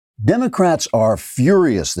Democrats are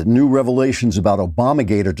furious that new revelations about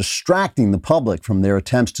Obamagate are distracting the public from their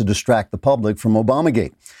attempts to distract the public from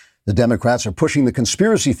Obamagate. The Democrats are pushing the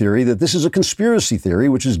conspiracy theory that this is a conspiracy theory,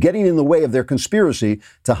 which is getting in the way of their conspiracy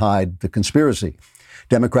to hide the conspiracy.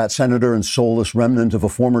 Democrat senator and soulless remnant of a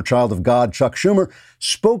former child of God, Chuck Schumer,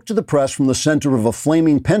 spoke to the press from the center of a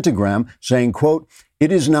flaming pentagram, saying, quote,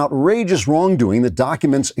 "It is an outrageous wrongdoing that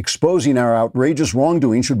documents exposing our outrageous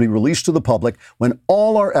wrongdoing should be released to the public when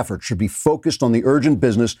all our efforts should be focused on the urgent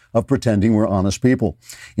business of pretending we're honest people.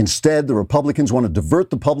 Instead, the Republicans want to divert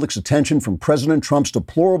the public's attention from President Trump's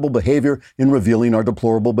deplorable behavior in revealing our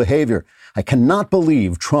deplorable behavior. I cannot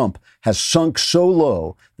believe Trump has sunk so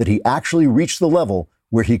low that he actually reached the level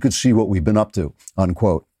where he could see what we've been up to,"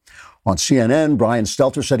 unquote. On CNN, Brian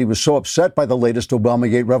Stelter said he was so upset by the latest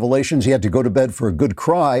Obamagate revelations he had to go to bed for a good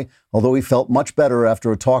cry, although he felt much better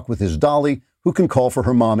after a talk with his dolly, who can call for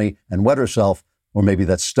her mommy and wet herself. Or maybe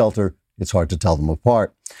that's Stelter. It's hard to tell them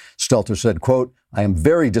apart. Stelter said, quote, "I am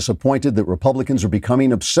very disappointed that Republicans are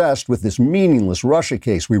becoming obsessed with this meaningless Russia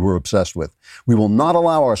case we were obsessed with. We will not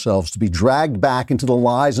allow ourselves to be dragged back into the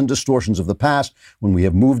lies and distortions of the past when we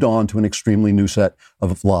have moved on to an extremely new set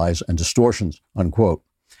of lies and distortions," unquote.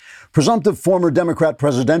 Presumptive former Democrat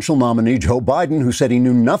presidential nominee Joe Biden, who said he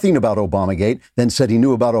knew nothing about Obamagate, then said he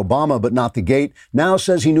knew about Obama but not the gate, now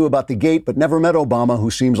says he knew about the gate but never met Obama, who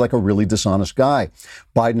seems like a really dishonest guy.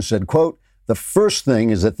 Biden said, quote, "The first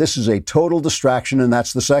thing is that this is a total distraction, and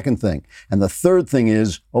that's the second thing. And the third thing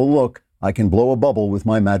is, oh, look, I can blow a bubble with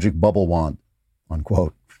my magic bubble wand,"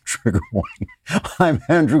 unquote. Trigger warning. I'm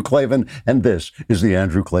Andrew Klavan, and this is The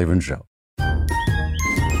Andrew Klavan Show.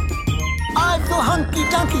 I feel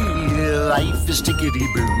hunky-dunky, life is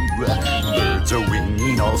tickety-boo. Birds are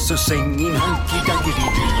winging, also singing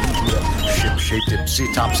hunky-dunky-doo. Ship-shaped,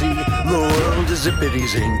 tipsy-topsy, the world is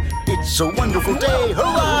zippity-zing. It's a wonderful day,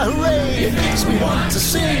 hurrah, hooray! It makes me want to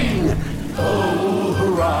sing. Oh,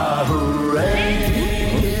 hurrah,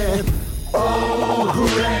 hooray! Oh,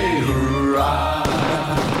 hooray, hurrah!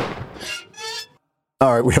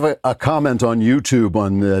 All right, we have a comment on YouTube,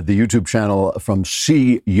 on the YouTube channel from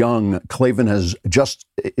C. Young. Klavan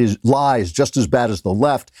lies just as bad as the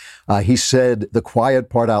left. He said the quiet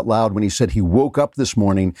part out loud when he said he woke up this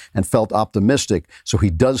morning and felt optimistic. So he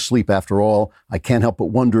does sleep after all. I can't help but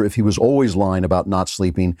wonder if he was always lying about not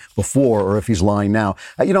sleeping before or if he's lying now.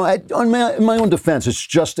 In my own defense, it's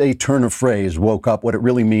just a turn of phrase, woke up. What it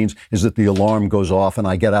really means is that the alarm goes off and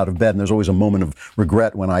I get out of bed, and there's always a moment of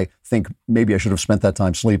regret when I think maybe I should have spent that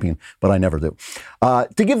time sleeping, but I never do.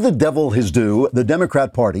 To give the devil his due, the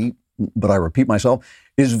Democrat Party, but I repeat myself,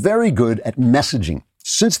 is very good at messaging.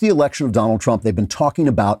 Since the election of Donald Trump, they've been talking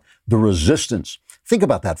about the resistance. Think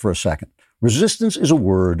about that for a second. Resistance is a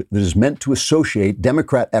word that is meant to associate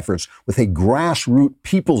Democrat efforts with a grassroots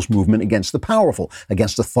people's movement against the powerful,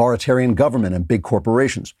 against authoritarian government and big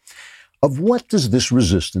corporations. Of what does this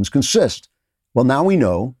resistance consist? Well, now we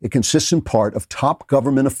know it consists in part of top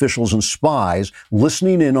government officials and spies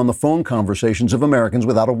listening in on the phone conversations of Americans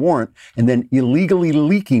without a warrant and then illegally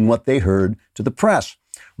leaking what they heard to the press.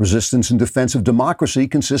 Resistance in defense of democracy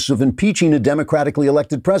consists of impeaching a democratically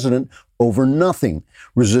elected president over nothing.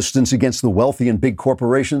 Resistance against the wealthy and big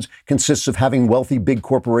corporations consists of having wealthy big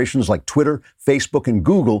corporations like Twitter, Facebook, and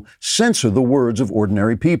Google censor the words of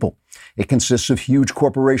ordinary people. It consists of huge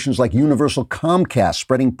corporations like Universal Comcast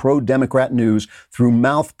spreading pro-Democrat news through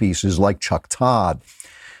mouthpieces like Chuck Todd.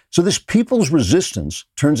 So this people's resistance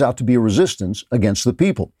turns out to be a resistance against the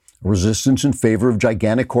people. A resistance in favor of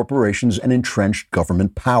gigantic corporations and entrenched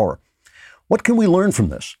government power. What can we learn from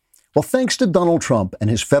this? Well, thanks to Donald Trump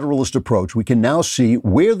and his federalist approach, we can now see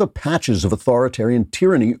where the patches of authoritarian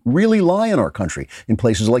tyranny really lie in our country, in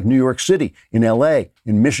places like New York City, in LA,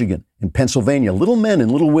 in Michigan, in Pennsylvania. Little men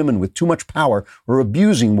and little women with too much power are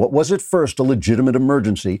abusing what was at first a legitimate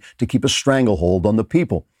emergency to keep a stranglehold on the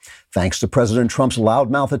people. Thanks to President Trump's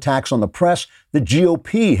loudmouth attacks on the press, the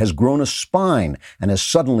GOP has grown a spine and is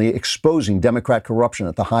suddenly exposing Democrat corruption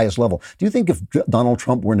at the highest level. Do you think if Donald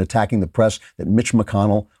Trump weren't attacking the press that Mitch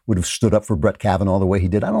McConnell would have stood up for Brett Kavanaugh the way he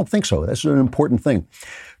did? I don't think so. That's an important thing.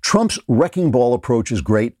 Trump's wrecking ball approach is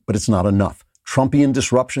great, but it's not enough. Trumpian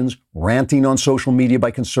disruptions, ranting on social media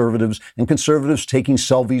by conservatives, and conservatives taking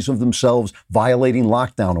selfies of themselves violating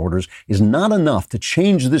lockdown orders is not enough to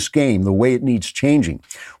change this game the way it needs changing.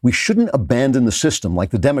 We shouldn't abandon the system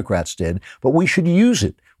like the Democrats did, but we should use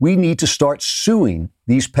it. We need to start suing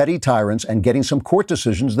these petty tyrants and getting some court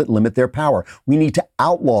decisions that limit their power. We need to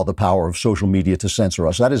outlaw the power of social media to censor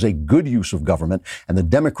us. That is a good use of government, and the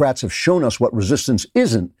Democrats have shown us what resistance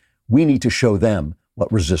isn't. We need to show them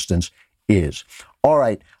what resistance is. All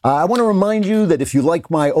right. I want to remind you that if you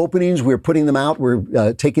like my openings, we're putting them out.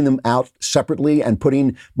 We're taking them out separately and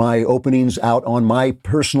putting my openings out on my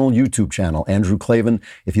personal YouTube channel, Andrew Klavan.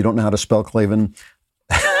 If you don't know how to spell Klavan,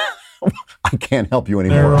 I can't help you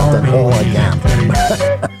anymore. I've done all I can.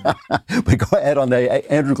 But go ahead on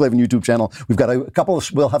the Andrew Klavan YouTube channel. We've got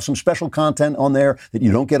we'll have some special content on there that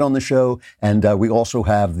you don't get on the show. And we also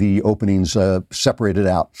have the openings separated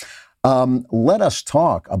out. Let us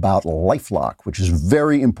talk about LifeLock, which is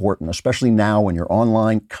very important, especially now when you're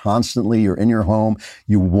online constantly, you're in your home,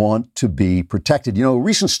 you want to be protected. You know, a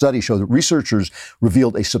recent study showed that researchers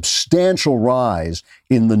revealed a substantial rise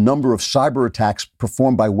in the number of cyber attacks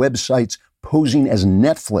performed by websites posing as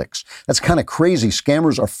Netflix. That's kind of crazy.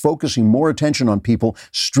 Scammers are focusing more attention on people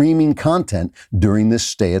streaming content during this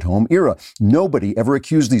stay-at-home era. Nobody ever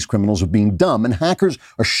accused these criminals of being dumb, and hackers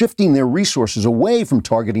are shifting their resources away from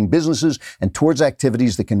targeting businesses and towards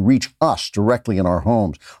activities that can reach us directly in our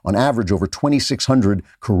homes. On average, over 2,600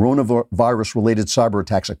 coronavirus-related cyber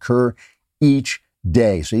attacks occur each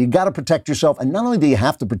day. So you got to protect yourself. And not only do you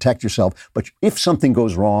have to protect yourself, but if something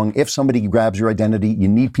goes wrong, if somebody grabs your identity, you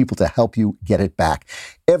need people to help you get it back.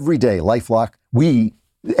 Every day, LifeLock,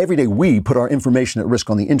 every day we put our information at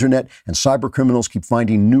risk on the internet, and cyber criminals keep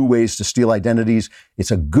finding new ways to steal identities.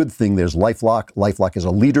 It's a good thing there's LifeLock. LifeLock is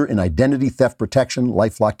a leader in identity theft protection.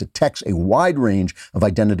 LifeLock detects a wide range of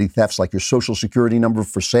identity thefts, like your social security number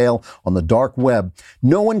for sale on the dark web.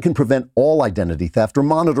 No one can prevent all identity theft or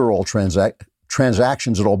monitor all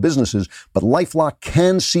transactions at all businesses, but LifeLock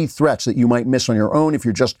can see threats that you might miss on your own if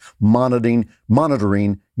you're just monitoring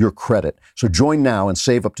your credit. So join now and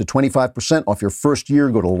save up to 25% off your first year.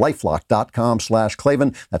 Go to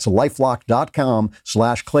lifelock.com/Klavan. That's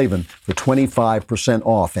lifelock.com/Klavan for 25%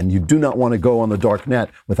 off. And you do not want to go on the dark net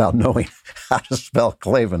without knowing how to spell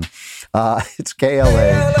Klavan. It's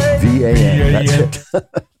Klavan. That's it.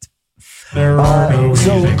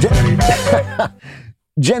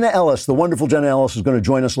 Jenna Ellis, the wonderful Jenna Ellis, is going to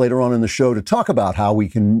join us later on in the show to talk about how we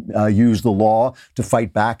can use the law to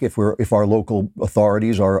fight back if our local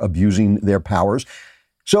authorities are abusing their powers.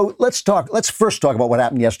 So let's first talk about what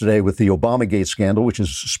happened yesterday with the Obamagate scandal, which is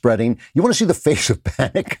spreading. You want to see the face of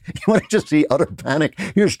panic? You want to just see utter panic?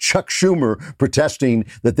 Here's Chuck Schumer protesting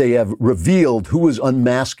that they have revealed who is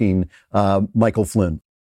unmasking Michael Flynn.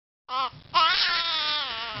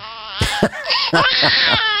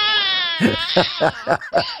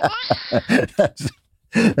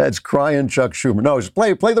 That's crying Chuck Schumer. No, just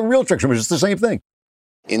play the real Chuck Schumer. It's the same thing.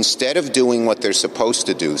 Instead of doing what they're supposed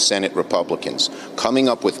to do, Senate Republicans, coming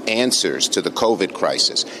up with answers to the COVID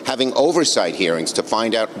crisis, having oversight hearings to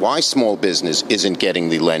find out why small business isn't getting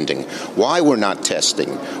the lending, why we're not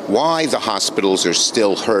testing, why the hospitals are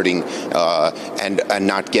still hurting and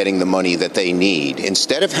not getting the money that they need.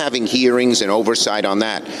 Instead of having hearings and oversight on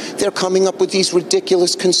that, they're coming up with these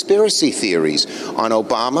ridiculous conspiracy theories on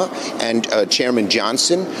Obama. And Chairman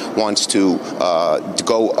Johnson wants to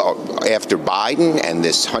go after Biden and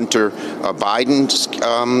this Hunter Biden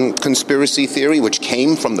conspiracy theory, which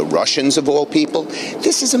came from the Russians of all people.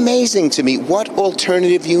 This is amazing to me. What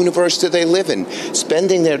alternative universe do they live in?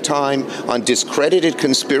 Spending their time on discredited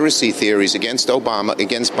conspiracy theories against Obama,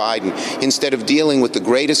 against Biden, instead of dealing with the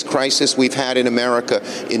greatest crisis we've had in America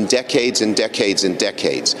in decades and decades and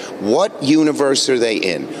decades. What universe are they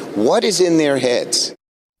in? What is in their heads?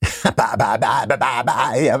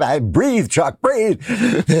 Breathe, Chuck, breathe.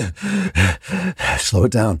 Slow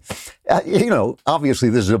it down. Obviously,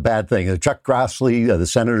 this is a bad thing. Chuck Grassley, the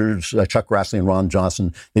senators, Chuck Grassley and Ron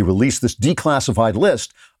Johnson, they released this declassified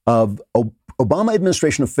list of Obama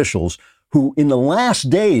administration officials who, in the last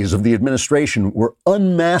days of the administration, were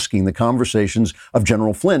unmasking the conversations of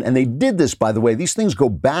General Flynn. And they did this, by the way. These things go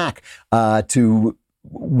back to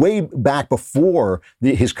way back before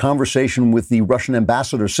his conversation with the Russian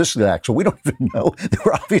ambassador Sislak. So we don't even know. They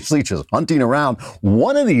were obviously just hunting around.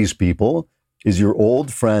 One of these people is your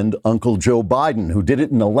old friend, Uncle Joe Biden, who did it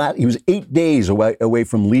he was 8 days away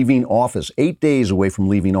from leaving office, 8 days away from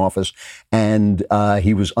leaving office. And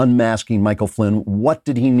he was unmasking Michael Flynn. What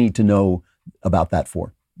did he need to know about that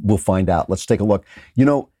for? We'll find out. Let's take a look.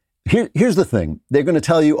 Here's the thing. They're going to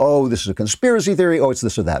tell you, oh, this is a conspiracy theory. Oh, it's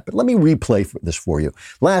this or that. But let me replay this for you.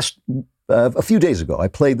 A few days ago, I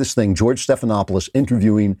played this thing, George Stephanopoulos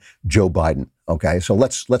interviewing Joe Biden. Okay, so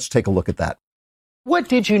let's take a look at that. What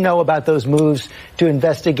did you know about those moves to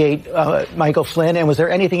investigate Michael Flynn, and was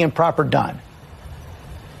there anything improper done?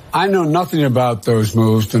 I know nothing about those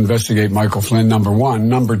moves to investigate Michael Flynn, number one.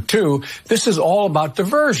 Number two, this is all about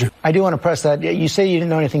diversion. I do want to press that. You say you didn't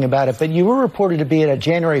know anything about it, but you were reported to be at a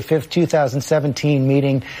January 5th, 2017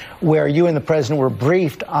 meeting where you and the president were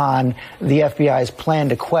briefed on the FBI's plan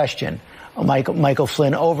to question Michael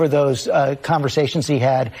Flynn over those conversations he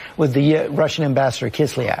had with the Russian ambassador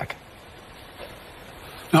Kislyak.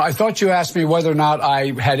 No, I thought you asked me whether or not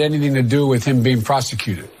I had anything to do with him being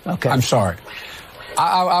prosecuted. Okay. I'm sorry.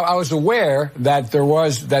 I was aware that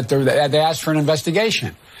they asked for an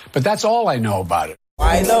investigation, but that's all I know about it.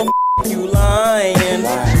 Why the you lying?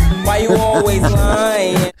 Why you always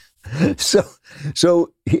lying?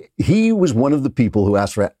 So he was one of the people who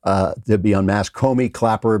asked for to be unmasked. Comey,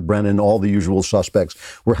 Clapper, Brennan, all the usual suspects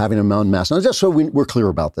were having him unmasked. Now, just so we're clear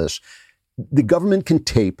about this, the government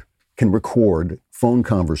can record phone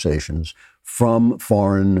conversations from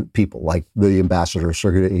foreign people, like the ambassador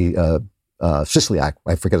Sergei Kislyak,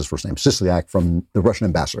 I forget his first name, Kislyak, from the Russian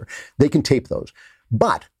ambassador. They can tape those.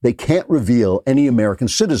 But they can't reveal any American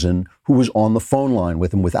citizen who was on the phone line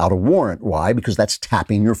with him without a warrant. Why? Because that's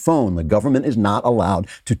tapping your phone. The government is not allowed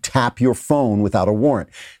to tap your phone without a warrant.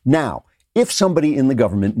 Now, if somebody in the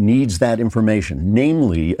government needs that information,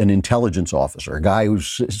 namely an intelligence officer, a guy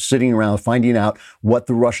who's sitting around finding out what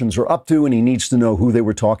the Russians are up to, and he needs to know who they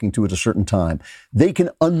were talking to at a certain time, they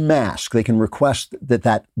can unmask, they can request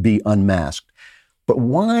that be unmasked. But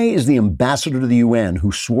why is the ambassador to the UN,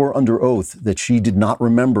 who swore under oath that she did not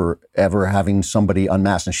remember ever having somebody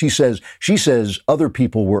unmasked, and she says other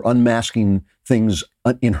people were unmasking things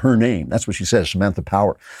in her name. That's what she says, Samantha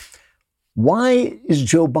Power. Why is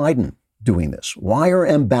Joe Biden doing this? Why are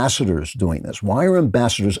ambassadors doing this? Why are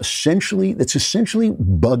ambassadors essentially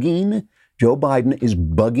bugging? Joe Biden is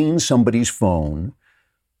bugging somebody's phone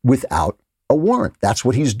without a warrant. That's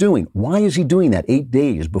what he's doing. Why is he doing that 8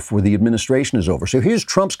 days before the administration is over? So here's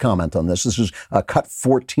Trump's comment on this. This is cut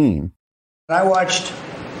 14. I watched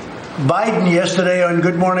Biden yesterday on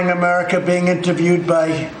Good Morning America being interviewed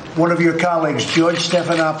by one of your colleagues, George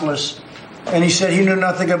Stephanopoulos, and he said he knew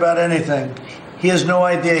nothing about anything. He has no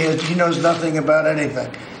idea. He knows nothing about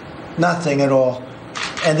anything. Nothing at all.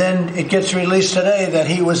 And then it gets released today that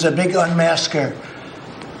he was a big unmasker.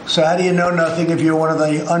 So how do you know nothing if you're one of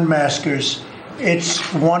the unmaskers? It's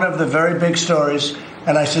one of the very big stories,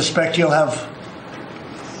 and I suspect you'll have,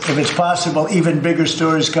 if it's possible, even bigger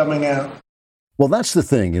stories coming out. Well, that's the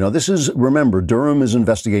thing. Remember, Durham is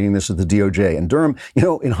investigating this at the DOJ. And Durham,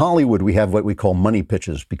 in Hollywood, we have what we call money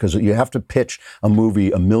pitches, because you have to pitch a movie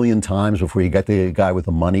 1 million times before you get the guy with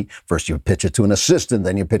the money. First, you pitch it to an assistant,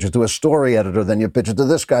 then you pitch it to a story editor, then you pitch it to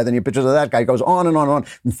this guy, then you pitch it to that guy. It goes on and on and on.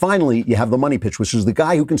 And finally, you have the money pitch, which is the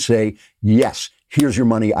guy who can say, yes, here's your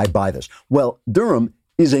money, I buy this. Well, Durham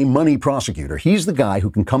is a money prosecutor. He's the guy who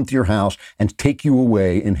can come to your house and take you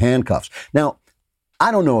away in handcuffs. Now,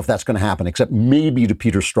 I don't know if that's going to happen, except maybe to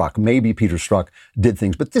Peter Strzok. Maybe Peter Strzok did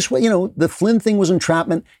things. But this way, the Flynn thing was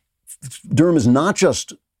entrapment. Durham is not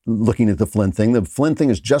just looking at the Flynn thing. The Flynn thing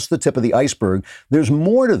is just the tip of the iceberg. There's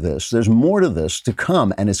more to this. There's more to this to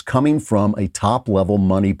come, and it's coming from a top-level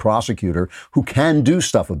money prosecutor who can do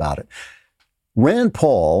stuff about it. Rand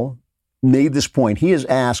Paul made this point. He has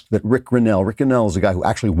asked that Rick Grinnell is the guy who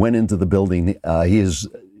actually went into the building.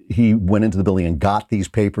 He went into the building and got these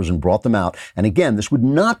papers and brought them out. And again, this would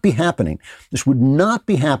not be happening. This would not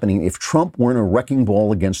be happening if Trump weren't a wrecking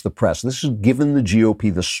ball against the press. This has given the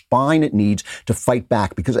GOP the spine it needs to fight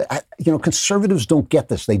back, because, conservatives don't get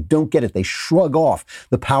this. They don't get it. They shrug off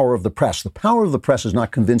the power of the press. The power of the press is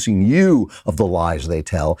not convincing you of the lies they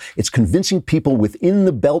tell. It's convincing people within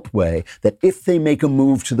the Beltway that if they make a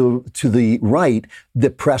move to the right, the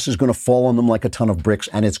press is going to fall on them like a ton of bricks,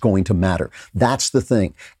 and it's going to matter. That's the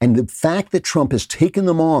thing. And the fact that Trump has taken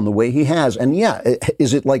them on the way he has, and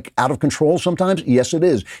is it like out of control sometimes? Yes, it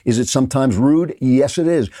is. Is it sometimes rude? Yes, it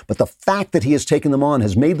is. But the fact that he has taken them on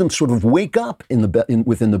has made them sort of wake up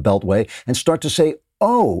within the Beltway and start to say,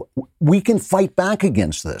 oh, we can fight back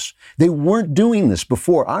against this. They weren't doing this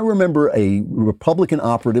before. I remember a Republican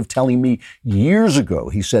operative telling me years ago,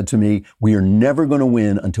 he said to me, we are never going to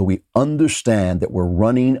win until we understand that we're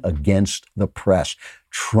running against the press.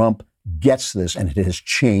 Trump gets this, and it has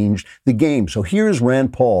changed the game. So here's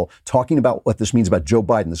Rand Paul talking about what this means about Joe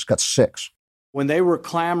Biden. This is cut 6. When they were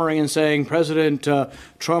clamoring and saying President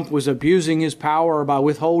Trump was abusing his power by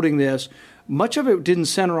withholding this, much of it didn't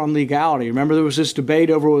center on legality. Remember, there was this debate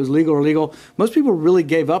over what was legal or illegal. Most people really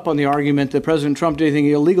gave up on the argument that President Trump did anything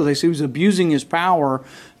illegal. They said he was abusing his power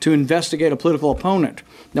to investigate a political opponent.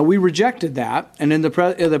 Now, we rejected that, and then the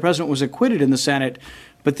president was acquitted in the Senate.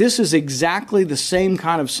 But this is exactly the same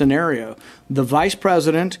kind of scenario. The vice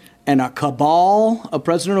president and a cabal of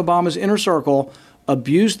President Obama's inner circle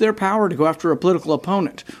abused their power to go after a political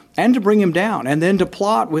opponent and to bring him down, and then to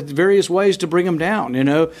plot with various ways to bring him down.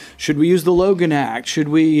 Should we use the Logan Act? Should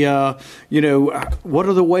we, what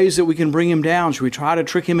are the ways that we can bring him down? Should we try to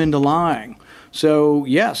trick him into lying? So,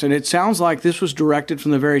 yes, and it sounds like this was directed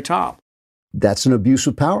from the very top. That's an abuse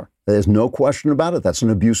of power. There's no question about it. That's an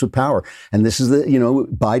abuse of power. And this is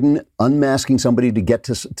Biden unmasking somebody to get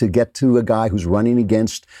to a guy who's running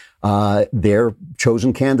against their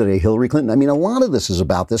chosen candidate, Hillary Clinton. I mean, a lot of this is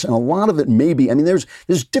about this, and a lot of it may be. I mean, there's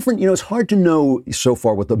different, it's hard to know so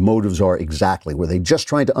far what the motives are exactly. Were they just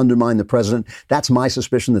trying to undermine the president? That's my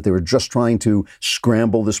suspicion, that they were just trying to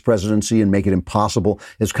scramble this presidency and make it impossible.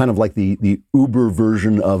 It's kind of like the Uber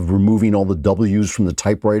version of removing all the W's from the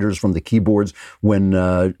typewriters, from the keyboards when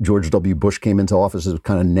George W. Bush came into office. It's a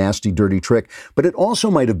kind of nasty, dirty trick. But it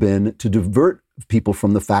also might have been to divert people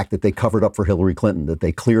from the fact that they covered up for Hillary Clinton, that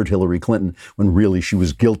they cleared Hillary Clinton when really she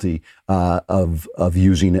was guilty of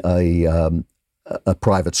using a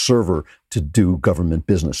private server to do government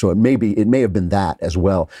business. So it may have been that as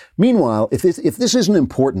well. Meanwhile, if this isn't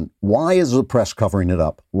important, why is the press covering it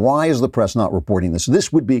up? Why is the press not reporting this?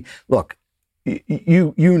 This would be, look,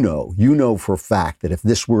 you know for a fact that if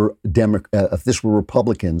this were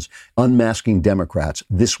Republicans unmasking Democrats,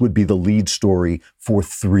 this would be the lead story for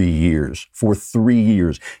 3 years. For 3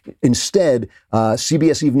 years. Instead,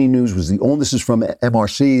 CBS Evening News was the only. This is from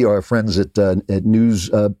MRC, our friends at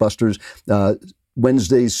News Busters.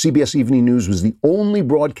 Wednesday's CBS Evening News was the only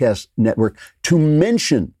broadcast network to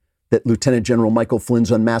mention that Lieutenant General Michael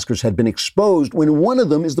Flynn's unmaskers had been exposed when one of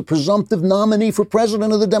them is the presumptive nominee for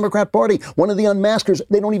president of the Democrat Party. One of the unmaskers,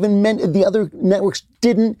 the other networks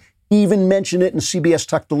didn't even mention it, and CBS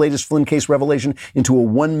tucked the latest Flynn case revelation into a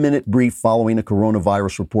 1-minute brief following a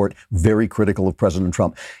coronavirus report, very critical of President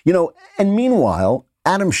Trump. And meanwhile,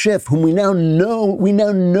 Adam Schiff, whom we now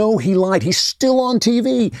know he lied. He's still on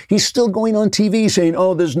TV. He's still going on TV saying,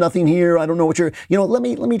 "Oh, there's nothing here. I don't know what you're." Let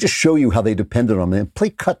me just show you how they depended on him. Play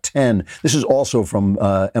cut 10. This is also from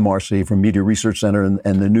MRC, from Media Research Center and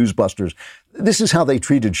the Newsbusters. This is how they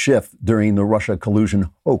treated Schiff during the Russia collusion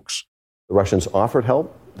hoax. The Russians offered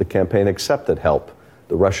help. The campaign accepted help.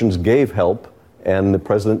 The Russians gave help, and the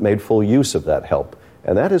president made full use of that help.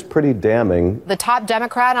 And that is pretty damning. The top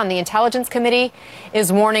Democrat on the Intelligence Committee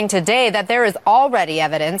is warning today that there is already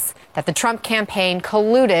evidence that the Trump campaign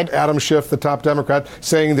colluded. Adam Schiff, the top Democrat,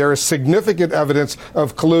 saying there is significant evidence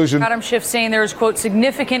of collusion. Adam Schiff saying there is, quote,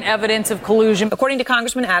 significant evidence of collusion. According to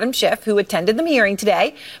Congressman Adam Schiff, who attended the hearing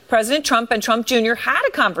today, President Trump and Trump Jr. had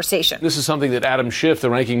a conversation. This is something that Adam Schiff, the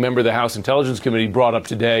ranking member of the House Intelligence Committee, brought up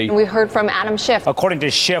today. We heard from Adam Schiff. According to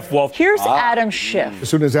Schiff, well, here's Adam Schiff. As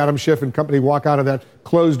soon as Adam Schiff and company walk out of that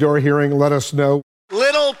closed-door hearing, let us know.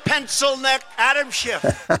 Little pencil neck Adam Schiff.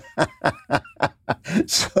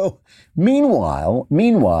 So meanwhile,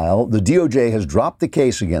 the DOJ has dropped the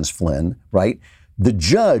case against Flynn, right? The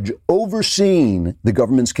judge overseeing the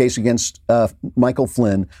government's case against Michael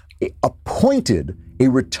Flynn appointed a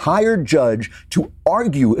retired judge to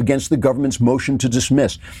argue against the government's motion to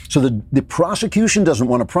dismiss. So the prosecution doesn't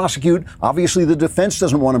want to prosecute. Obviously, the defense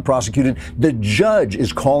doesn't want to prosecute it. The judge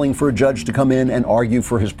is calling for a judge to come in and argue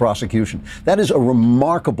for his prosecution. That is a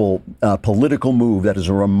remarkable political move. That is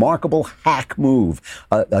a remarkable hack move.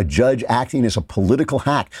 A judge acting as a political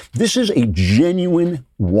hack. This is a genuine,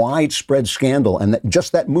 widespread scandal. And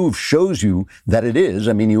just that move shows you that it is.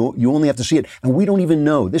 I mean, you only have to see it. And we don't even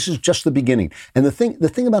know. This is just the beginning. And the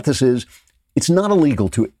thing about this is, it's not illegal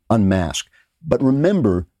to unmask. But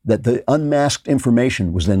remember that the unmasked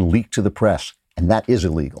information was then leaked to the press. And that is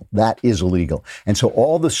illegal. That is illegal. And so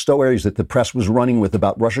all the stories that the press was running with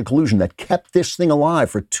about Russia collusion that kept this thing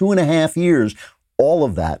alive for 2.5 years, all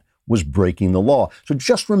of that was breaking the law. So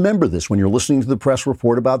just remember this when you're listening to the press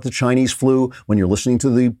report about the Chinese flu, when you're listening to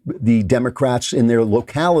the Democrats in their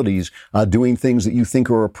localities doing things that you think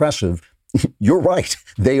are oppressive. You're right.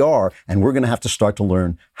 They are. And we're going to have to start to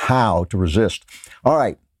learn how to resist. All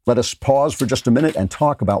right. Let us pause for just a minute and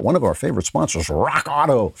talk about one of our favorite sponsors,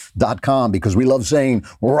 rockauto.com, because we love saying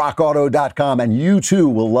rockauto.com. And you too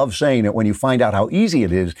will love saying it when you find out how easy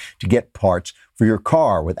it is to get parts for your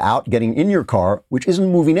car without getting in your car, which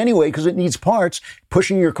isn't moving anyway because it needs parts,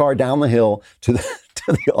 pushing your car down the hill to the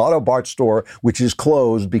auto parts store, which is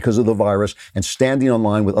closed because of the virus, and standing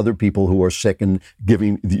online with other people who are sick and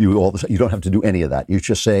giving you all this. You don't have to do any of that. You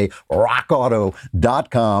just say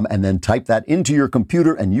rockauto.com and then type that into your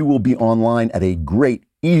computer, and you will be online at a great,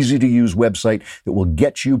 easy to use website that will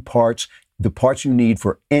get you parts the parts you need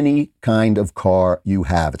for any kind of car you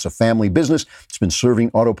have. It's a family business. It's been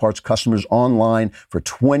serving auto parts customers online for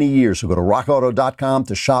 20 years. So go to rockauto.com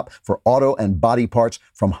to shop for auto and body parts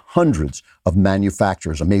from hundreds of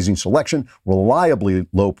manufacturers. Amazing selection, reliably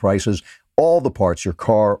low prices, all the parts your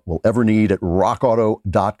car will ever need at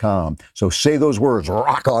rockauto.com. So say those words,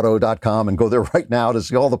 rockauto.com, and go there right now to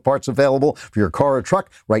see all the parts available for your car or truck.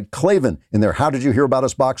 Write Klavan in their How Did You Hear About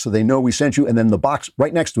Us box so they know we sent you. And then the box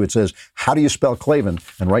right next to it says, how do you spell Klavan?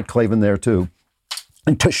 And write Klavan there too.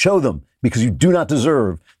 And to show them, because you do not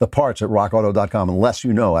deserve the parts at rockauto.com unless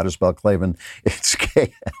you know how to spell Klavan. It's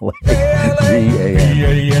Klavan. There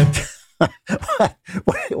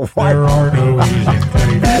are no easy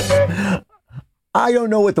Klavans. I don't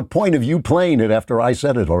know what the point of you playing it after I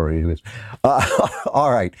said it already is.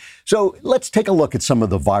 All right. So let's take a look at some of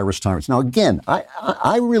the virus tyrants. Now, again,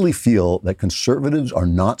 I really feel that conservatives are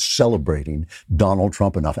not celebrating Donald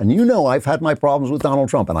Trump enough. And you know, I've had my problems with Donald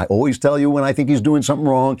Trump, and I always tell you when I think he's doing something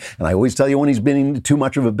wrong, and I always tell you when he's been too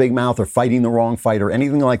much of a big mouth or fighting the wrong fight or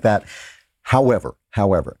anything like that. However,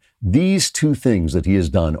 these two things that he has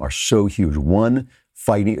done are so huge. One,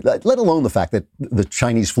 fighting, let alone the fact that the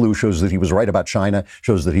Chinese flu shows that he was right about China,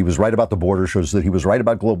 shows that he was right about the border, shows that he was right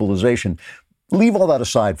about globalization. Leave all that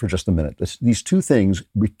aside for just a minute. These two things,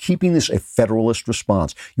 we're keeping this a federalist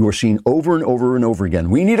response. You are seeing over and over and over again,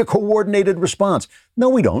 we need a coordinated response. No,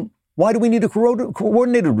 we don't. Why do we need a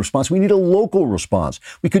coordinated response? We need a local response.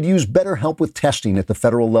 We could use better help with testing at the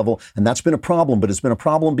federal level, and that's been a problem, but it's been a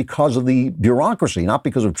problem because of the bureaucracy, not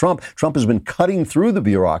because of Trump. Trump has been cutting through the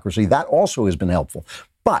bureaucracy. That also has been helpful.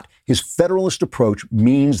 But his federalist approach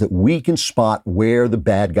means that we can spot where the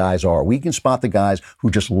bad guys are. We can spot the guys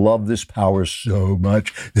who just love this power so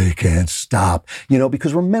much they can't stop. You know,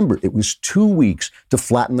 because remember, it was 2 weeks to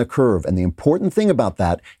flatten the curve. And the important thing about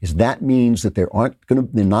that is that means that they're not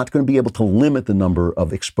going to be able to limit the number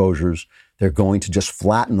of exposures. They're going to just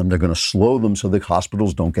flatten them. They're going to slow them so the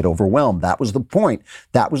hospitals don't get overwhelmed. That was the point.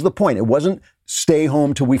 It wasn't stay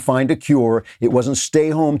home till we find a cure. It wasn't stay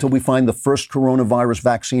home till we find the first coronavirus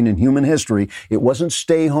vaccine in human history. It wasn't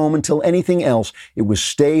stay home until anything else. It was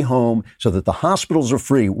stay home so that the hospitals are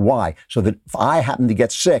free. Why? So that if I happen to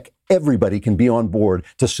get sick, everybody can be on board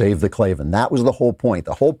to save the Klavan. That was the whole point.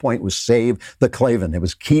 The whole point was save the Klavan. It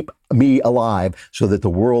was keep me alive so that the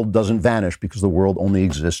world doesn't vanish, because the world only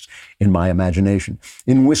exists in my imagination.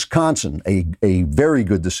 In Wisconsin, a very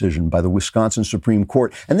good decision by the Wisconsin Supreme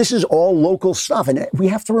Court. And this is all local stuff. And we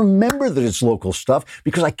have to remember that it's local stuff,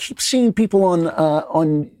 because I keep seeing people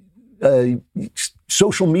on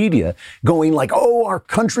social media going like, oh, our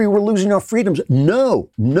country, we're losing our freedoms. No.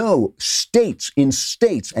 States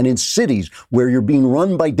and in cities where you're being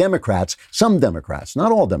run by Democrats, some Democrats, not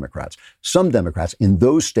all Democrats, some Democrats, in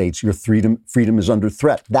those states, your freedom is under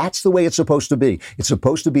threat. That's the way it's supposed to be. It's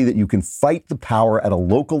supposed to be that you can fight the power at a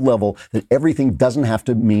local level, that everything doesn't have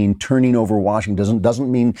to mean turning over Washington, doesn't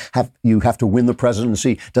mean you have to win the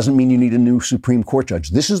presidency, doesn't mean you need a new Supreme Court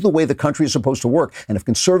judge. This is the way the country is supposed to work. And if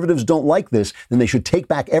conservatives don't like this, then they should take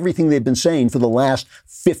back everything they've been saying for the last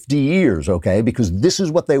 50 years, okay? Because this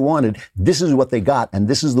is what they wanted, this is what they got, and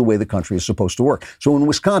this is the way the country is supposed to work. So in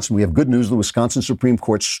Wisconsin, we have good news. The Wisconsin Supreme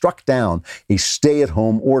Court struck down a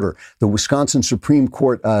stay-at-home order. The Wisconsin Supreme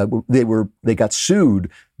Court, they got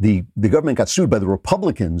sued. The government got sued by the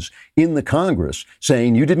Republicans in the Congress,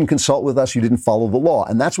 saying you didn't consult with us, you didn't follow the law,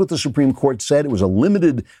 and that's what the Supreme Court said. It was a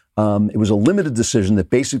limited decision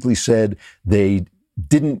that basically said they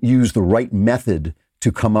didn't use the right method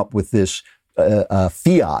to come up with this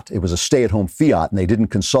fiat. It was a stay-at-home fiat, and they didn't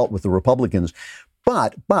consult with the Republicans.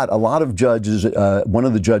 But a lot of judges, one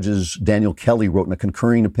of the judges, Daniel Kelly, wrote in a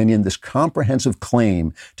concurring opinion, this comprehensive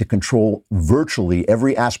claim to control virtually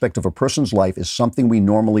every aspect of a person's life is something we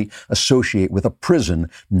normally associate with a prison,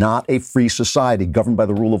 not a free society governed by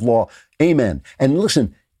the rule of law. Amen. And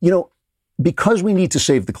listen, because we need to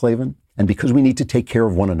save the Klavan, and because we need to take care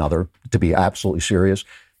of one another, to be absolutely serious,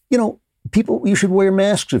 people, you should wear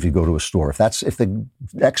masks if you go to a store. If the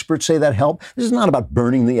experts say that help, this is not about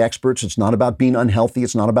burning the experts. It's not about being unhealthy.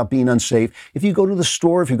 It's not about being unsafe. If you go to the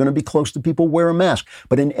store, if you're going to be close to people, wear a mask.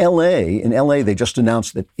 But in LA, they just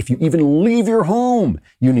announced that if you even leave your home,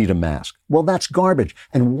 you need a mask. Well, that's garbage.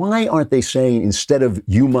 And why aren't they saying, instead of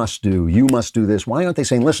you must do this, why aren't they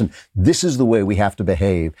saying, listen, this is the way we have to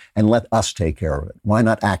behave and let us take care of it? Why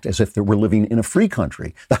not act as if we're living in a free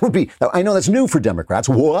country? That would be, I know that's new for Democrats.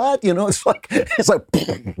 What? It's like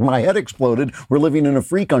my head exploded. We're living in a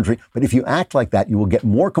free country. But if you act like that, you will get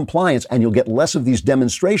more compliance, and you'll get less of these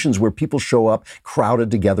demonstrations where people show up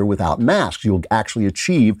crowded together without masks. You'll actually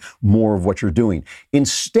achieve more of what you're doing.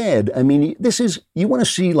 Instead, you want to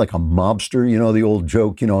see like a mobster mobster. You know, the old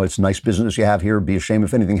joke, it's nice business you have here. Be a shame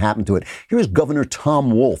if anything happened to it. Here's Governor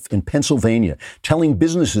Tom Wolf in Pennsylvania telling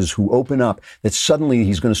businesses who open up that suddenly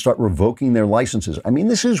he's going to start revoking their licenses. I mean,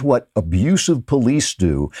 this is what abusive police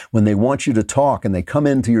do when they want you to talk and they come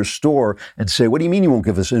into your store and say, what do you mean you won't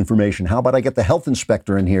give us information? How about I get the health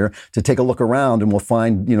inspector in here to take a look around and we'll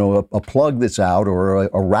find, a plug that's out or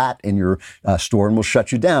a rat in your store and we'll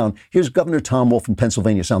shut you down. Here's Governor Tom Wolf in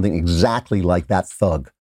Pennsylvania sounding exactly like that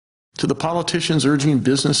thug. To the politicians urging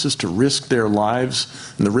businesses to risk their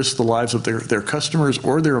lives and to risk the lives of their customers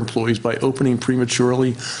or their employees by opening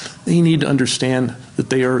prematurely, they need to understand that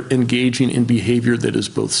they are engaging in behavior that is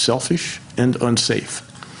both selfish and unsafe.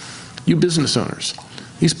 You business owners,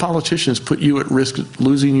 these politicians put you at risk of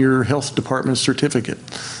losing your health department certificate.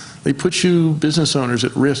 They put you business owners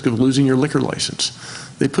at risk of losing your liquor license.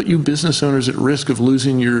 They put you business owners at risk of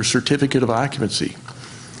losing your certificate of occupancy.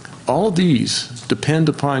 All of these depend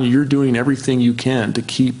upon your doing everything you can to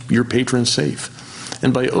keep your patrons safe.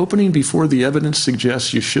 And by opening before the evidence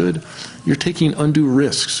suggests you should, you're taking undue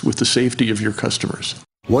risks with the safety of your customers.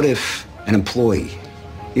 What if an employee,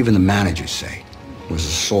 even the manager say, was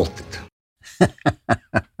assaulted?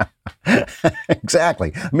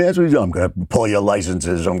 Exactly. I mean, that's what you do. I'm going to pull your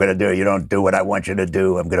licenses. I'm going to do, you don't do what I want you to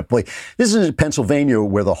do. I'm going to pull. This is Pennsylvania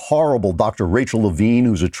where the horrible Dr. Rachel Levine,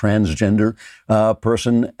 who's a transgender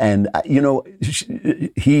person, and,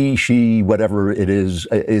 she, whatever it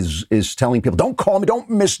is telling people, don't call me, don't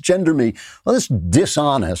misgender me. Well, this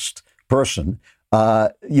dishonest person,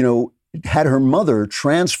 had her mother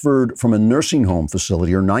transferred from a nursing home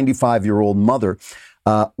facility, her 95-year-old mother,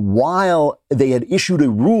 while they had issued a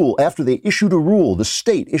rule, the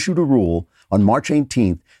state issued a rule on March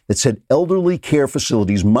 18th that said elderly care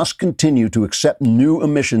facilities must continue to accept new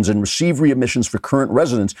admissions and receive readmissions for current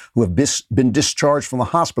residents who have been discharged from the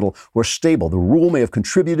hospital who are stable. The rule may have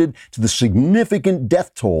contributed to the significant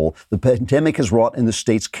death toll the pandemic has wrought in the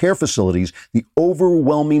state's care facilities. The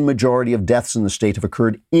overwhelming majority of deaths in the state have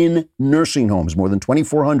occurred in nursing homes, more than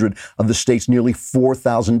 2,400 of the state's nearly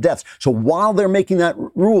 4,000 deaths. So while they're making that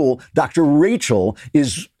rule, Dr. Rachel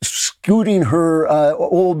is scooting her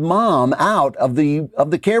old mom out of the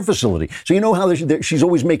care facility. So you know how she's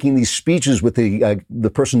always making these speeches with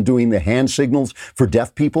the person doing the hand signals for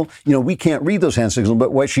deaf people. We can't read those hand signals,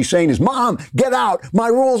 but what she's saying is, Mom, get out. My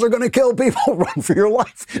rules are going to kill people. Run for your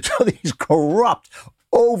life. So these corrupt,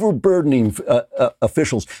 overburdening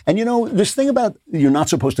officials. And this thing about you're not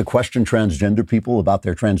supposed to question transgender people about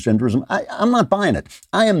their transgenderism, I'm not buying it.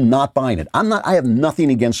 I am not buying it. I have nothing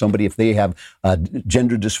against somebody if they have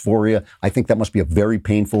gender dysphoria. I think that must be a very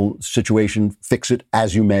painful situation. Fix it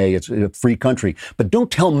as you may. It's a free country. But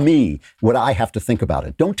don't tell me what I have to think about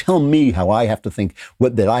it. Don't tell me how I have to think,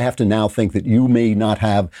 that I have to now think that you may not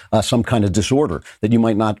have some kind of disorder, that you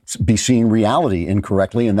might not be seeing reality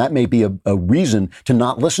incorrectly. And that may be a reason to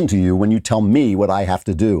not listen to you when you tell me what I have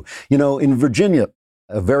to do. In Virginia,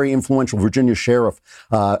 a very influential Virginia sheriff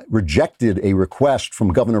rejected a request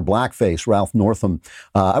from Governor Blackface, Ralph Northam.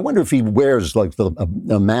 I wonder if he wears like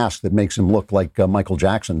a mask that makes him look like Michael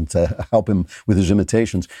Jackson to help him with his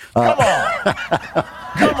imitations. Come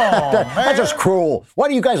on. That's just cruel. Why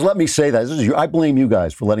do you guys let me say that? I blame you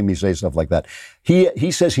guys for letting me say stuff like that.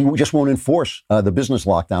 He says he just won't enforce the business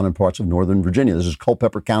lockdown in parts of Northern Virginia. This is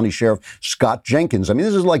Culpeper County Sheriff Scott Jenkins. I mean,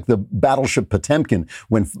 this is like the battleship Potemkin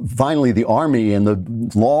when finally the Army and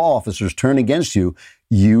the law officers turn against you.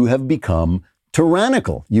 You have become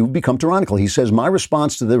tyrannical. You've become tyrannical. He says, my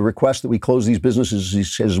response to the request that we close these businesses, he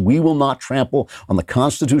says, we will not trample on the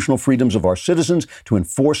constitutional freedoms of our citizens to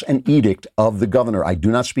enforce an edict of the governor. I do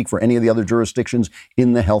not speak for any of the other jurisdictions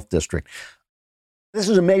in the health district. This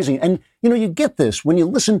is amazing. And, you get this when you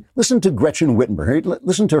listen to Gretchen Whitmer.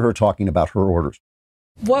 Listen to her talking about her orders.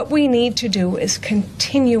 What we need to do is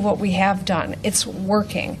continue what we have done. It's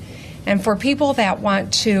working. And for people that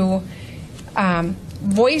want to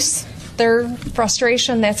voice their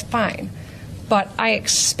frustration, that's fine. But I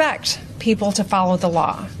expect people to follow the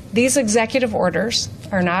law. These executive orders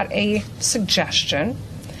are not a suggestion.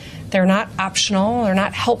 They're not optional. They're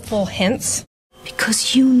not helpful hints.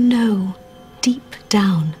 Because deep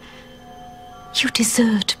down, you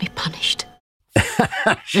deserve to be punished.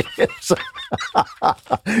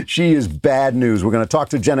 She is bad news. We're going to talk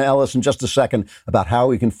to Jenna Ellis in just a second about how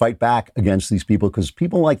we can fight back against these people, because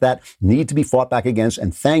people like that need to be fought back against.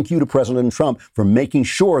 And thank you to President Trump for making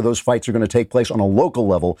sure those fights are going to take place on a local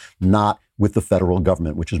level, not with the federal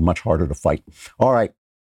government, which is much harder to fight. All right.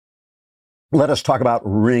 Let us talk about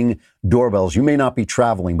Ring doorbells. You may not be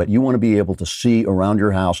traveling, but you want to be able to see around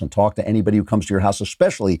your house and talk to anybody who comes to your house,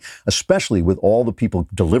 especially with all the people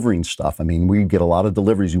delivering stuff. I mean, we get a lot of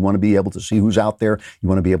deliveries. You want to be able to see who's out there. You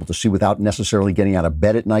want to be able to see without necessarily getting out of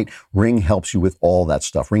bed at night. Ring helps you with all that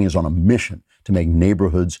stuff. Ring is on a mission to make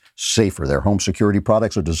neighborhoods safer. Their home security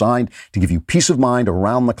products are designed to give you peace of mind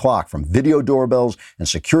around the clock, from video doorbells and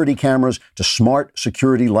security cameras to smart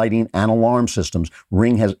security lighting and alarm systems.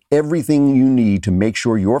 Ring has everything you need to make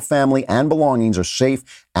sure your family and belongings are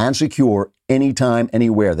safe and secure anytime,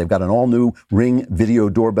 anywhere. They've got an all-new Ring Video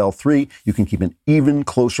Doorbell 3. You can keep an even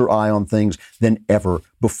closer eye on things than ever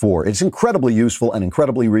before. It's incredibly useful and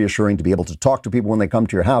incredibly reassuring to be able to talk to people when they come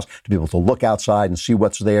to your house, to be able to look outside and see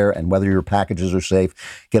what's there and whether your packages are safe.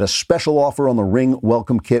 Get a special offer on the Ring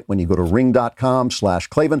Welcome Kit when you go to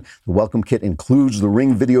ring.com/Klavan. The Welcome Kit includes the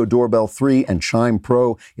Ring Video Doorbell 3 and Chime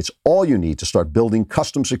Pro. It's all you need to start building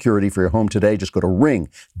custom security for your home today. Just go to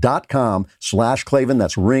ring.com/Klavan.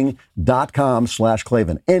 That's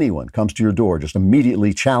ring.com/Klavan. Anyone comes to your door, just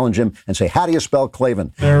immediately challenge him and say, how do you spell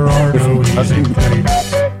Klavan? There are no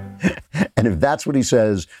And if that's what he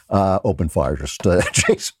says, open fire. Just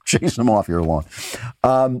chase him off your lawn.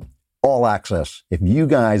 All Access. If you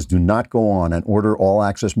guys do not go on and order All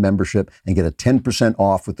Access membership and get a 10%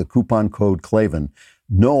 off with the coupon code Klavan,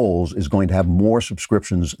 Knowles is going to have more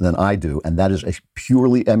subscriptions than I do. And that is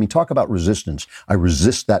talk about resistance. I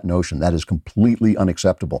resist that notion. That is completely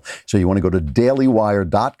unacceptable. So you want to go to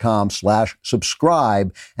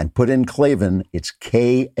dailywire.com/subscribe and put in Klavan. It's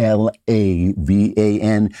KLAVAN.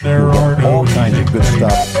 You'll get all kinds of good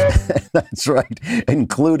stuff. That's right.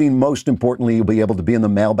 Including, most importantly, you'll be able to be in the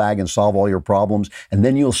mailbag and solve all your problems. And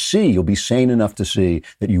then you'll be sane enough to see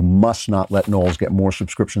that you must not let Knowles get more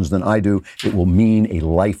subscriptions than I do. It will mean a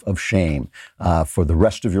life of shame for the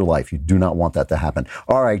rest of your life. You do not want that to happen.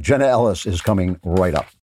 All right, Jenna Ellis is coming right up.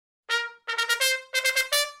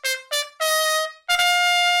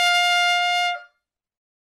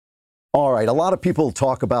 All right, a lot of people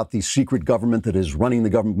talk about the secret government that is running the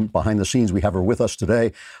government behind the scenes. We have her with us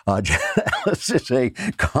today. Jenna Ellis is a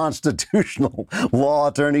constitutional law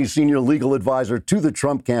attorney, senior legal advisor to the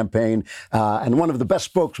Trump campaign, and one of the best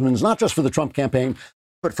spokesmen, not just for the Trump campaign,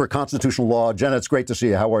 but for constitutional law. Jenna, it's great to see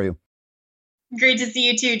you. How are you? Great to see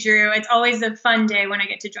you too, Drew. It's always a fun day when I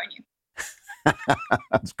get to join you.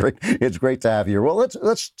 That's great. It's great to have you here. Well,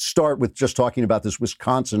 let's start with just talking about this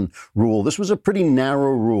Wisconsin rule. This was a pretty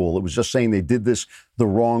narrow rule. It was just saying they did this the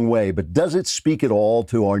wrong way. But does it speak at all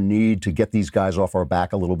to our need to get these guys off our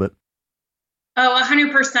back a little bit? Oh,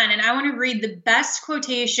 100%. And I want to read the best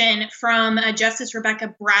quotation from Justice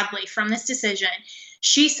Rebecca Bradley from this decision.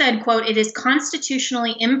 She said, quote, "It is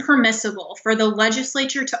constitutionally impermissible for the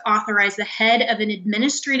legislature to authorize the head of an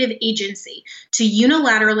administrative agency to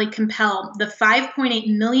unilaterally compel the 5.8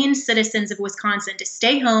 million citizens of Wisconsin to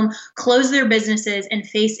stay home, close their businesses, and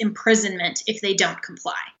face imprisonment if they don't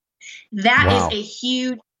comply." That is a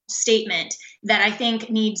huge statement that I think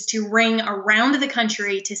needs to ring around the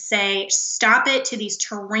country to say, stop it to these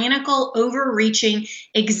tyrannical, overreaching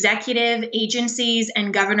executive agencies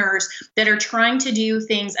and governors that are trying to do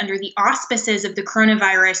things under the auspices of the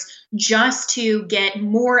coronavirus just to get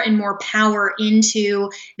more and more power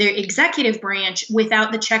into their executive branch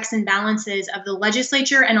without the checks and balances of the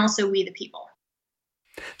legislature and also we the people.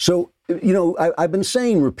 So, I've been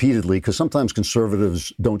saying repeatedly, because sometimes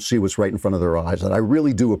conservatives don't see what's right in front of their eyes, that I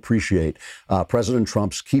really do appreciate President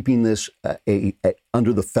Trump's keeping this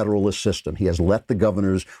under the federalist system. He has let the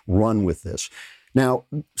governors run with this. Now,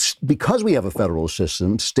 because we have a federalist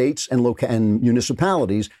system, states and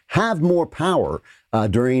municipalities have more power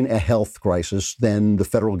during a health crisis than the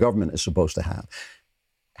federal government is supposed to have.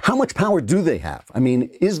 How much power do they have? I mean,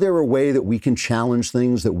 is there a way that we can challenge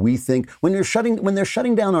things that we think when they're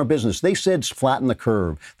shutting down our business? They said flatten the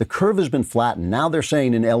curve. The curve has been flattened. Now they're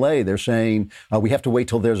saying in LA, they're saying we have to wait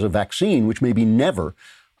till there's a vaccine, which may be never.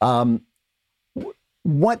 What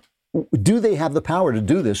do they have the power to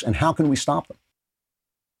do this, and how can we stop them?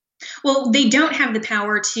 Well, they don't have the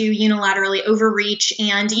power to unilaterally overreach.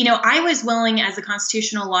 And, I was willing as a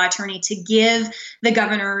constitutional law attorney to give the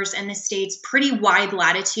governors and the states pretty wide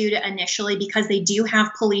latitude initially because they do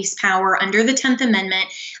have police power under the 10th Amendment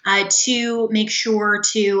to make sure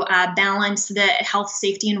to balance the health,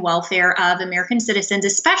 safety, and welfare of American citizens,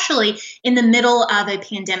 especially in the middle of a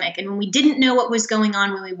pandemic. And when we didn't know what was going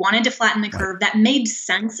on, when we wanted to flatten the curve, that made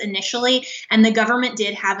sense initially. And the government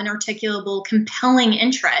did have an articulable, compelling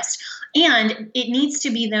interest interest. And it needs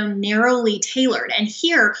to be, though, narrowly tailored. And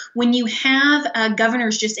here, when you have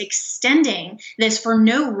governors just extending this for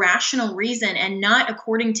no rational reason and not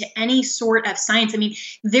according to any sort of science, I mean,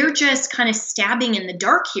 they're just kind of stabbing in the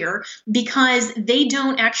dark here because they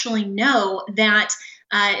don't actually know that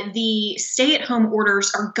the stay-at-home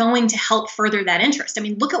orders are going to help further that interest. I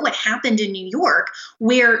mean, look at what happened in New York,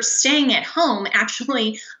 where staying at home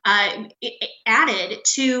actually added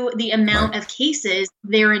to the amount of cases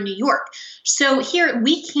there in New York. So here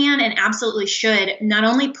we can and absolutely should not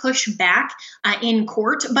only push back in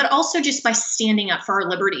court, but also just by standing up for our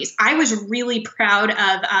liberties. I was really proud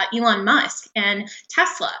of Elon Musk and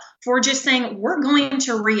Tesla for just saying, we're going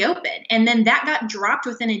to reopen. And then that got dropped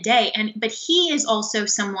within a day. But he is also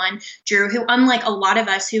someone, Drew, who, unlike a lot of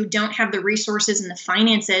us who don't have the resources and the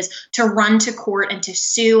finances to run to court and to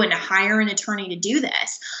sue and to hire an attorney to do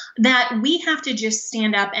this, that we have to just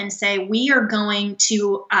stand up and say, we are going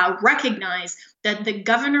to recognize that the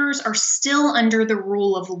governors are still under the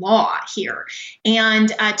rule of law here,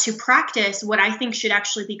 and to practice what I think should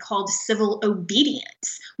actually be called civil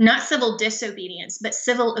obedience, not civil disobedience, but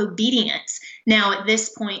civil obedience. Now, at this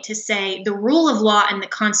point, to say the rule of law and the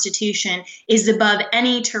Constitution is above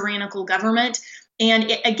any tyrannical government.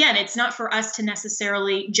 And again, it's not for us to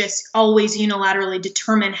necessarily just always unilaterally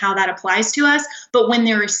determine how that applies to us. But when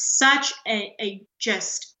there is such a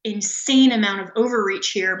just insane amount of overreach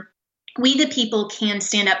here, we, the people, can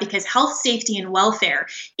stand up, because health, safety, and welfare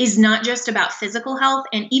is not just about physical health.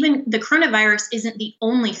 And even the coronavirus isn't the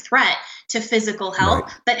only threat to physical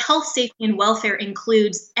health, but health, safety, and welfare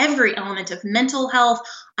includes every element of mental health,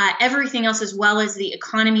 everything else, as well as the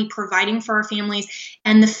economy, providing for our families.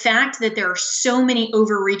 And the fact that there are so many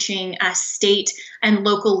overreaching state and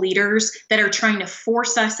local leaders that are trying to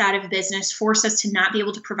force us out of business, force us to not be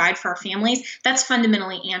able to provide for our families, that's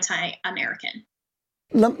fundamentally anti-American.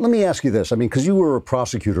 Let me ask you this. I mean, because you were a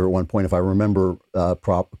prosecutor at one point, if I remember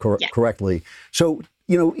correctly. So,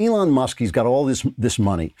 you know, Elon Musk, he's got all this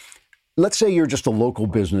money. Let's say you're just a local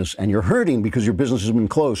business and you're hurting because your business has been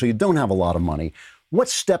closed, so you don't have a lot of money. What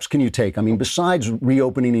steps can you take? I mean, besides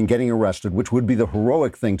reopening and getting arrested, which would be the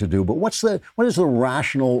heroic thing to do, but what is the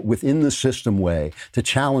rational within the system way to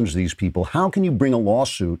challenge these people? How can you bring a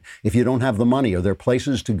lawsuit if you don't have the money? Are there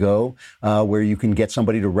places to go where you can get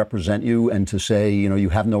somebody to represent you and to say, you know, you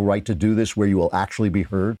have no right to do this, where you will actually be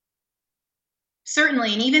heard?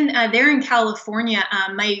 Certainly. And even there in California,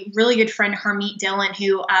 my really good friend Harmeet Dillon,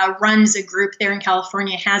 who runs a group there in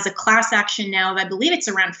California, has a class action now of, I believe it's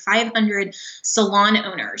around 500 salon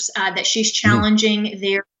owners that she's challenging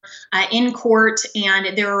their in court.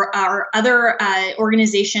 And there are other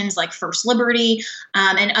organizations like First Liberty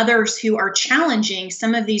and others who are challenging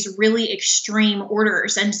some of these really extreme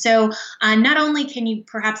orders. And so not only can you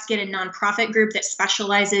perhaps get a nonprofit group that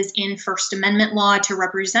specializes in First Amendment law to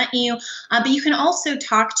represent you, but you can also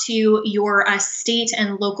talk to your state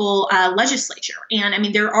and local legislature. And I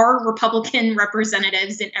mean, there are Republican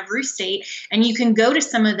representatives in every state, and you can go to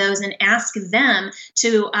some of those and ask them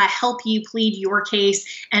to help you plead your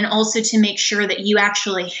case, and also to make sure that you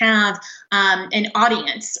actually have an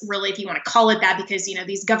audience, really, if you want to call it that, because, you know,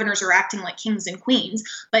 these governors are acting like kings and queens,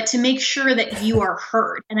 but to make sure that you are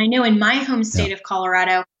heard. And I know in my home state of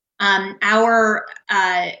Colorado, our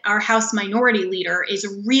House Minority Leader is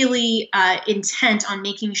really intent on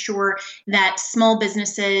making sure that small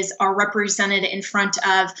businesses are represented in front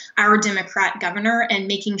of our Democrat governor, and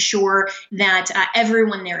making sure that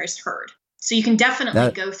everyone there is heard. So you can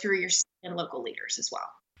definitely go through your state and local leaders as well.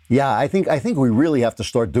 Yeah, I think we really have to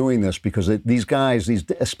start doing this, because these guys,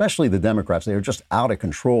 especially the Democrats, they are just out of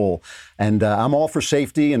control. And I'm all for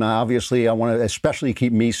safety, and obviously I want to especially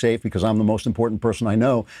keep me safe, because I'm the most important person I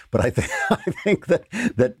know. But I think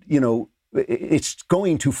that you know, it's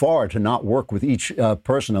going too far to not work with each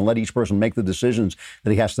person and let each person make the decisions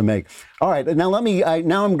that he has to make. All right, now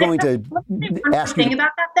I'm going to ask you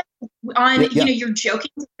about that. You know, you're joking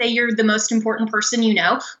to say you're the most important person you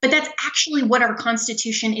know, but that's actually what our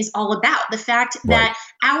Constitution is all about. The fact that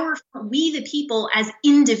we, the people, as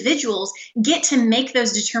individuals, get to make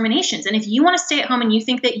those determinations. And if you want to stay at home and you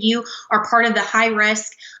think that you are part of the high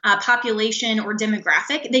risk population or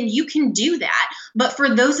demographic, then you can do that. But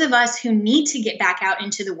for those of us who need to get back out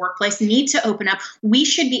into the workplace, need to open up, we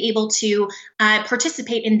should be able to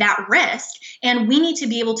participate in that risk. And we need to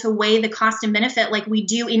be able to weigh the cost and benefit like we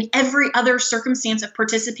do in every other circumstance of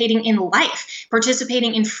participating in life,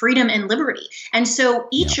 participating in freedom and liberty. And so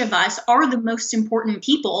each of us are the most important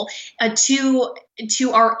people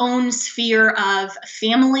to our own sphere of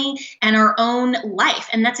family and our own life.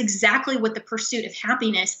 And that's exactly what the pursuit of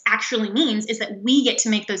happiness actually means, is that we get to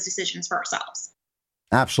make those decisions for ourselves.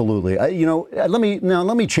 Absolutely. Let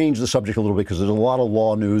me change the subject a little bit because there's a lot of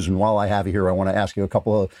law news. And while I have you here, I want to ask you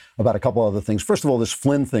about a couple other things. First of all, this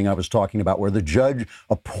Flynn thing I was talking about, where the judge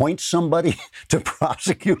appoints somebody to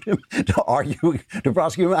prosecute him, to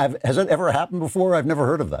prosecute him. Has that ever happened before? I've never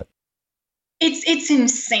heard of that. It's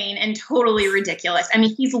insane and totally ridiculous. I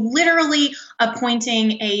mean, he's literally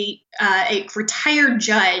appointing a retired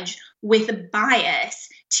judge with bias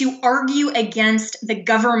to argue against the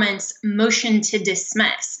government's motion to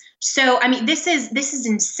dismiss. So, I mean, this is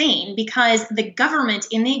insane because the government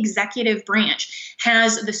in the executive branch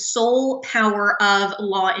has the sole power of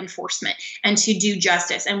law enforcement and to do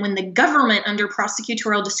justice. And when the government under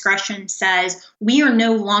prosecutorial discretion says, we are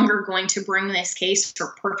no longer going to bring this case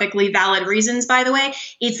for perfectly valid reasons, by the way,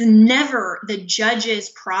 it's never the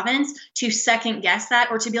judge's province to second guess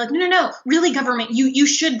that or to be like, no, really, government, you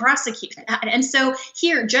should prosecute that. And so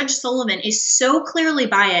here, Judge Sullivan is so clearly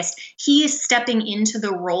biased. He is stepping into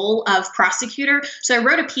the role of prosecutor. So I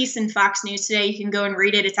wrote a piece in Fox News today. You can go and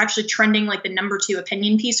read it. It's actually trending like the #2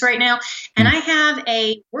 opinion piece right now. And I have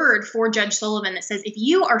a word for Judge Sullivan that says, if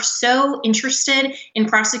you are so interested in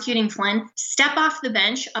prosecuting Flynn, step off the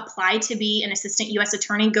bench, apply to be an assistant U.S.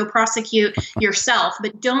 attorney, go prosecute yourself,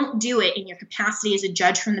 but don't do it in your capacity as a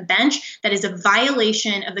judge from the bench. That is a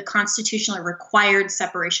violation of the constitutionally required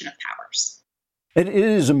separation of powers. It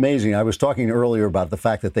is amazing. I was talking earlier about the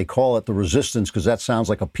fact that they call it the resistance because that sounds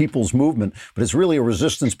like a people's movement, but it's really a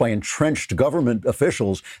resistance by entrenched government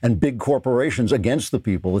officials and big corporations against the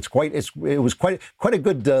people. It was quite a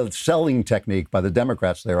good selling technique by the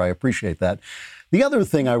Democrats there. I appreciate that. The other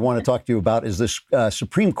thing I want to talk to you about is this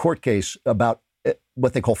Supreme Court case about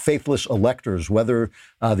what they call faithless electors, whether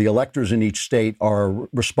the electors in each state are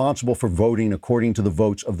responsible for voting according to the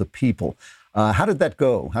votes of the people. How did that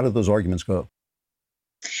go? How did those arguments go?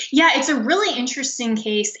 Yeah, it's a really interesting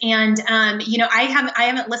case. And, I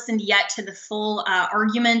haven't listened yet to the full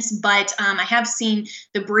arguments, but I have seen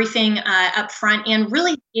the briefing up front. And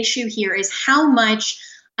really the issue here is how much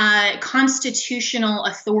constitutional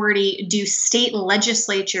authority do state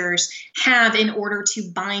legislatures have in order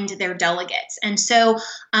to bind their delegates? And so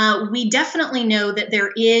we definitely know that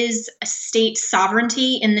there is a state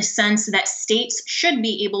sovereignty in the sense that states should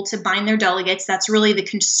be able to bind their delegates. That's really the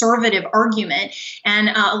conservative argument. And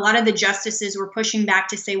a lot of the justices were pushing back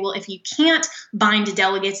to say, well, if you can't bind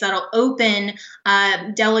delegates, that'll open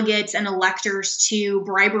delegates and electors to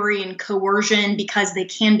bribery and coercion because they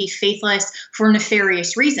can be faithless for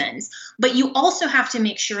nefarious reasons. But you also have to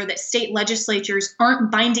make sure that state legislatures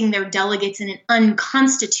aren't binding their delegates in an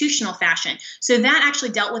unconstitutional fashion. So that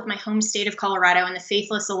actually dealt with my home state of Colorado and the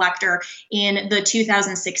faithless elector in the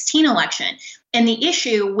 2016 election. And the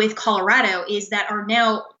issue with Colorado is that our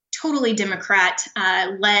now totally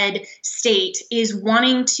Democrat-led state is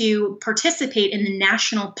wanting to participate in the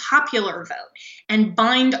national popular vote and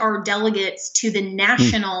bind our delegates to the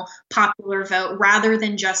national popular vote rather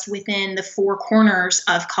than just within the four corners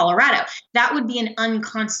of Colorado. That would be an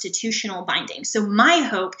unconstitutional binding. So my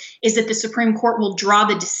hope is that the Supreme Court will draw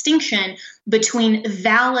the distinction between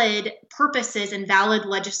valid purposes and valid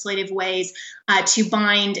legislative ways to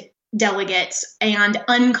bind delegates and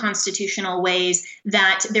unconstitutional ways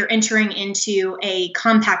that they're entering into a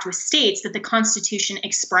compact with states that the Constitution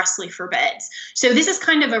expressly forbids. So this is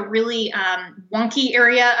kind of a really wonky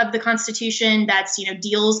area of the Constitution that's,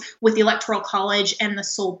 deals with the Electoral College and the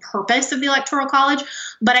sole purpose of the Electoral College.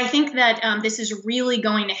 But I think that this is really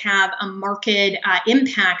going to have a marked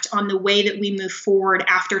impact on the way that we move forward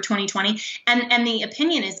after 2020. And the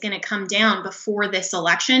opinion is going to come down before this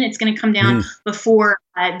election. It's going to come down before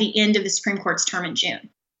the end of the Supreme Court's term in June.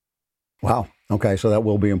 Wow. Okay. So that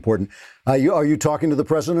will be important. Are you talking to the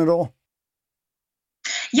president at all?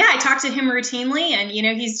 Yeah, I talk to him routinely, and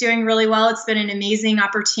he's doing really well. It's been an amazing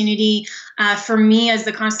opportunity for me as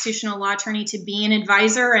the constitutional law attorney to be an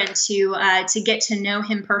advisor and to get to know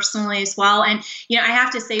him personally as well. And I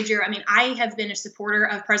have to say, Drew, I have been a supporter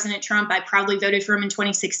of President Trump. I proudly voted for him in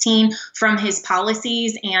 2016 from his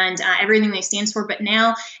policies and everything they stand for. But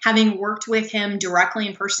now, having worked with him directly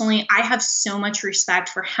and personally, I have so much respect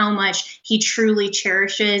for how much he truly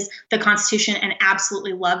cherishes the Constitution and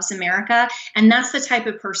absolutely loves America. And that's the type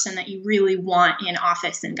of person that you really want in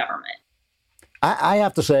office in government. I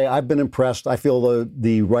have to say, I've been impressed. I feel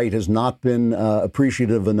the right has not been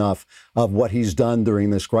appreciative enough of what he's done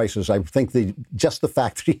during this crisis. I think just the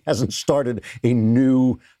fact that he hasn't started a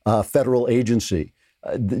new federal agency,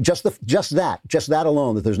 just that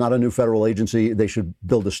alone, that there's not a new federal agency, they should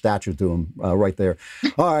build a statue to him right there.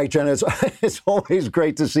 All right, Jenna, it's always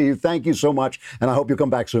great to see you. Thank you so much, and I hope you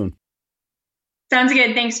come back soon. Sounds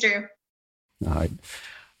good. Thanks, Drew. All right.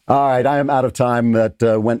 All right, I am out of time. That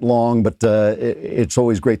went long, but it's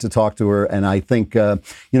always great to talk to her. And I think,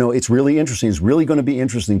 it's really interesting. It's really going to be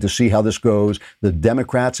interesting to see how this goes. The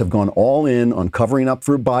Democrats have gone all in on covering up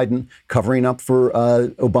for Biden, covering up for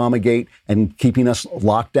Obamagate, and keeping us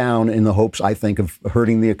locked down in the hopes, I think, of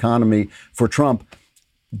hurting the economy for Trump.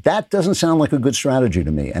 That doesn't sound like a good strategy to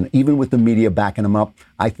me. And even with the media backing them up,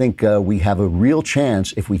 I think we have a real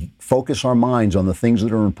chance, if we focus our minds on the things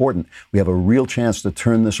that are important, we have a real chance to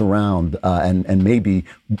turn this around and maybe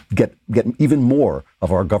get even more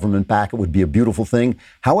of our government back. It would be a beautiful thing.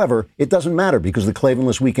 However, it doesn't matter because the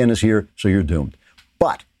Klavanless weekend is here, so you're doomed.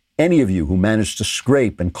 But any of you who managed to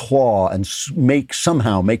scrape and claw and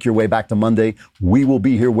somehow make your way back to Monday, we will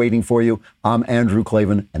be here waiting for you. I'm Andrew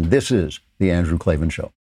Klavan, and this is The Andrew Klavan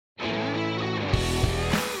Show.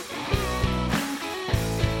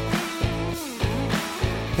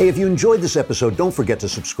 Hey, if you enjoyed this episode, don't forget to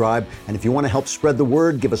subscribe. And if you want to help spread the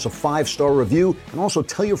word, give us a 5-star review and also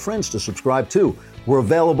tell your friends to subscribe too. We're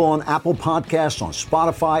available on Apple Podcasts, on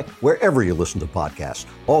Spotify, wherever you listen to podcasts.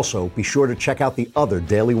 Also, be sure to check out the other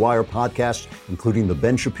Daily Wire podcasts, including The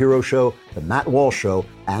Ben Shapiro Show, The Matt Walsh Show,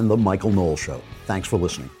 and The Michael Knowles Show. Thanks for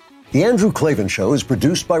listening. The Andrew Klavan Show is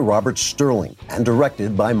produced by Robert Sterling and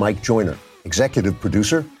directed by Mike Joyner. Executive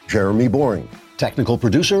producer, Jeremy Boring. Technical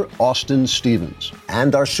producer, Austin Stevens.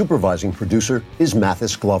 And our supervising producer is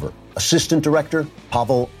Mathis Glover. Assistant director,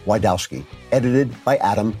 Pavel Wydowski. Edited by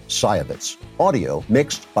Adam Sayevitz. Audio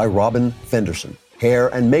mixed by Robin Fenderson. Hair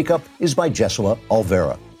and makeup is by Jesua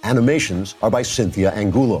Alvera. Animations are by Cynthia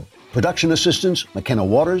Angulo. Production assistants, McKenna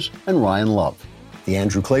Waters and Ryan Love. The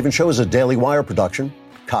Andrew Klavan Show is a Daily Wire production.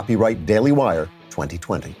 Copyright Daily Wire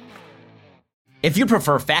 2020. If you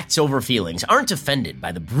prefer facts over feelings, aren't offended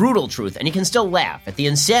by the brutal truth, and you can still laugh at the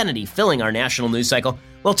insanity filling our national news cycle,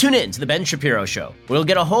 well, tune in to The Ben Shapiro Show. We'll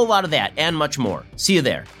get a whole lot of that and much more. See you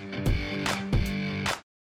there.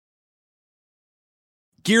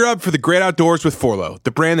 Gear up for the great outdoors with Forloh,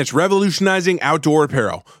 the brand that's revolutionizing outdoor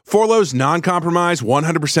apparel. Forloh's non-compromise,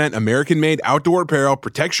 100% American-made outdoor apparel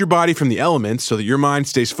protects your body from the elements so that your mind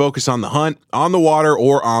stays focused on the hunt, on the water,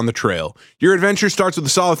 or on the trail. Your adventure starts with a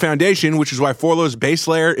solid foundation, which is why Forloh's base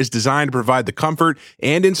layer is designed to provide the comfort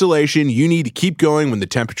and insulation you need to keep going when the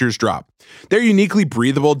temperatures drop. Their uniquely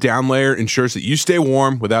breathable down layer ensures that you stay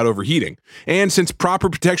warm without overheating. And since proper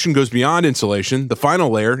protection goes beyond insulation, the final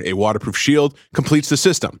layer, a waterproof shield, completes the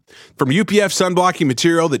system. From UPF sun-blocking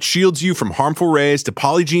material that shields you from harmful rays to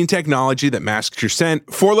polygene technology that masks your scent,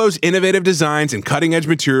 Forloh's innovative designs and cutting-edge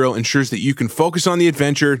material ensures that you can focus on the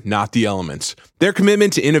adventure, not the elements. Their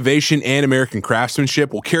commitment to innovation and American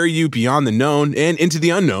craftsmanship will carry you beyond the known and into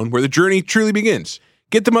the unknown, where the journey truly begins.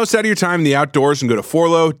 Get the most out of your time in the outdoors and go to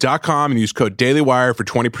forloh.com and use code DailyWire for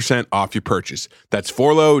 20% off your purchase. That's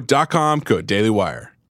forloh.com, code DailyWire.